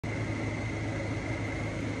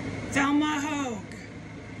Thelma Houge,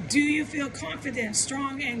 do you feel confident,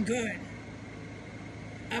 strong, and good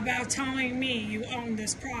about telling me you own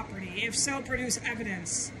this property? If so, produce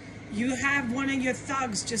evidence. You have one of your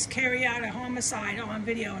thugs just carry out a homicide on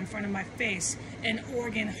video in front of my face, an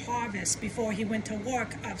organ harvest before he went to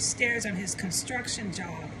work upstairs on his construction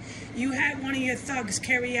job. You had one of your thugs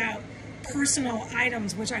carry out personal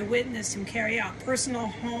items, which I witnessed him carry out, personal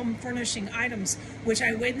home furnishing items, which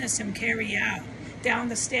I witnessed him carry out down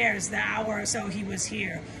the stairs the hour or so he was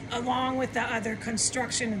here, along with the other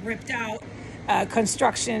construction ripped out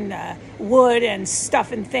construction wood and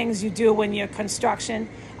stuff and things you do when you're construction.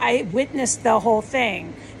 I witnessed the whole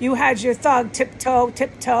thing. You had your thug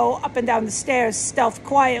tiptoe up and down the stairs, stealth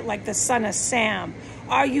quiet like the son of Sam.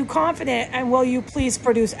 Are you confident, and will you please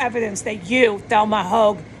produce evidence that you, Thelma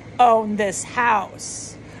Houge, own this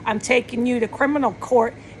house? I'm taking you to criminal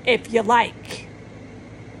court if you like.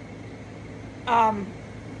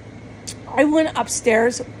 I went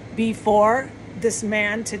upstairs before this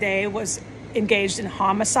man today was engaged in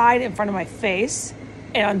homicide in front of my face,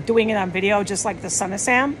 and I'm doing it on video just like the son of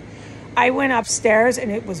Sam. I went upstairs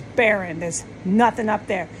and it was barren. There's nothing up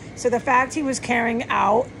there. So the fact he was carrying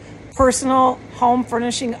out personal home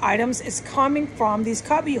furnishing items is coming from these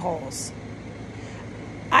cubby holes.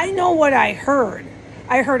 I know what I heard.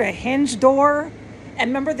 I heard a hinge door, and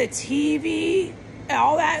remember the TV,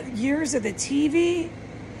 all that years of the TV.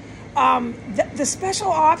 The special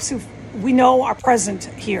ops who we know are present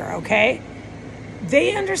here, okay?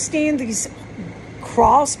 They understand these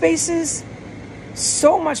crawl spaces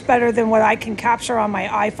so much better than what I can capture on my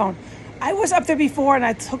iPhone. I was up there before and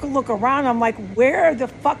I took a look around. I'm like, where are the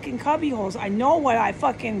fucking cubby holes? I know what I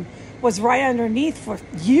fucking was right underneath for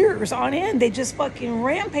years on end. They just fucking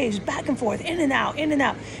rampaged back and forth, in and out, in and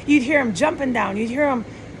out. You'd hear them jumping down. You'd hear them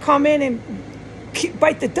come in and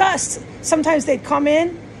bite the dust. Sometimes they'd come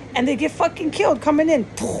in and they'd get fucking killed coming in.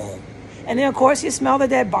 And then, of course, you smell the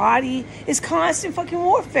dead body. It's constant fucking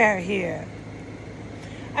warfare here.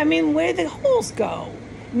 I mean, where did the holes go?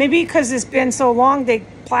 Maybe because it's been so long they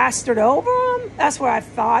plastered over them? That's what I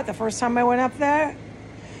thought the first time I went up there.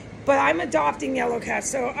 But I'm adopting yellow cats,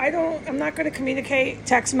 so I'm not going to communicate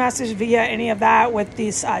text message via any of that with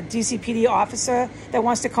this DCPD officer that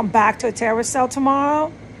wants to come back to a terrorist cell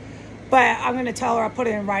tomorrow. But I'm going to tell her, I'll put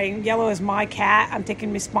it in writing. Yellow is my cat. I'm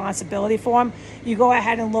taking responsibility for him. You go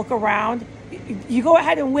ahead and look around. You go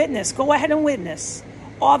ahead and witness. Go ahead and witness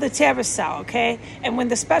all the terrorist cell, okay? And when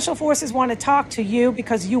the special forces want to talk to you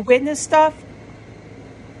because you witnessed stuff,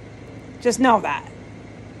 just know that.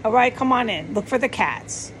 All right, come on in. Look for the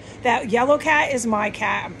cats. That yellow cat is my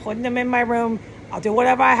cat. I'm putting him in my room. I'll do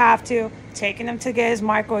whatever I have to. Taking him to get his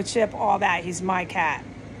microchip, all that. He's my cat.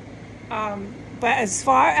 But as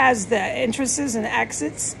far as the entrances and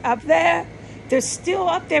exits up there, they're still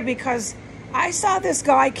up there because I saw this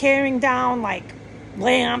guy carrying down like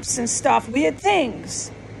lamps and stuff, weird things.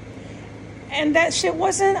 And that shit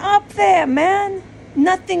wasn't up there, man.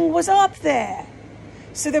 Nothing was up there.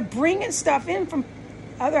 So they're bringing stuff in from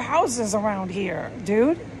other houses around here,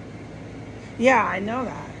 dude. Yeah, I know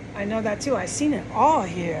that. I know that too. I've seen it all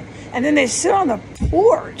here. And then they sit on the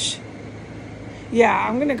porch. Yeah,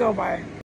 I'm going to go by